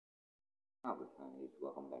Hello guys,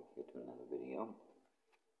 welcome back here to another video.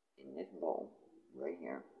 In this bowl, right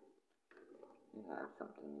here, we have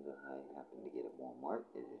something that I happened to get at Walmart.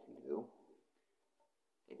 It is new.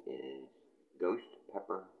 It is ghost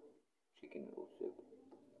pepper chicken noodle soup.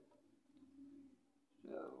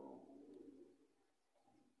 So,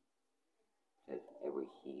 it says every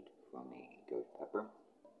heat from a ghost pepper.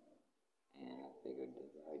 And I figured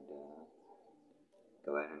that I'd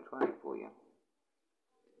go ahead and try it for you.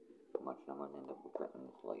 Much I'm going to end up regretting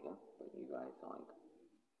this later, but you guys like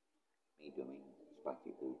me doing spicy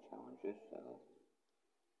food challenges, so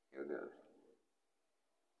here goes.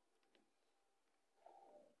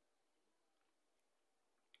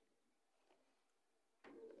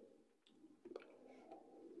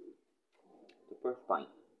 The first bite,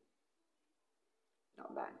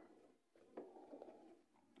 not bad. Let's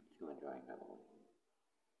go and try another one.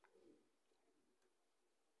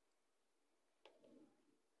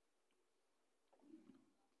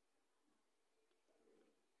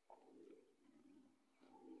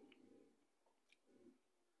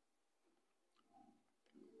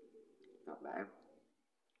 Not bad.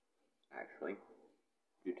 Actually,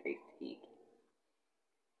 you taste heat.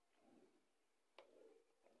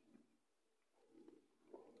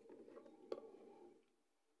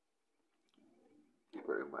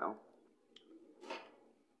 Pretty well.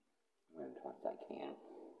 I'm going to toss that can.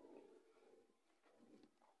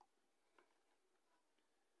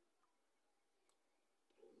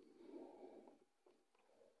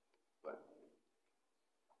 But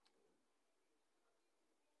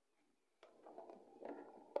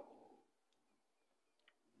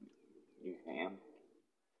you can.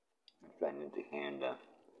 I'm trying to hand the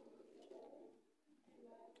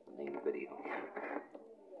video.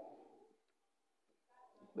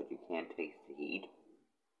 But you can taste the heat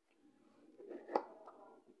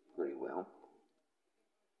pretty well.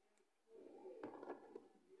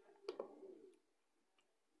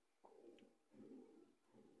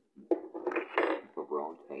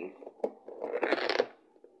 Overall taste,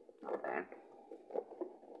 not bad.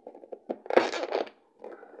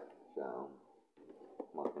 So,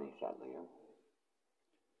 we'll finish that later.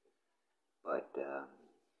 But,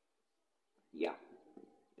 yeah,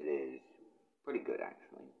 it is pretty good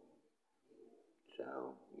actually.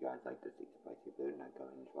 So, you guys like to see spicy food, and I'd go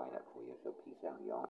ahead and try that for you. So, peace out, y'all.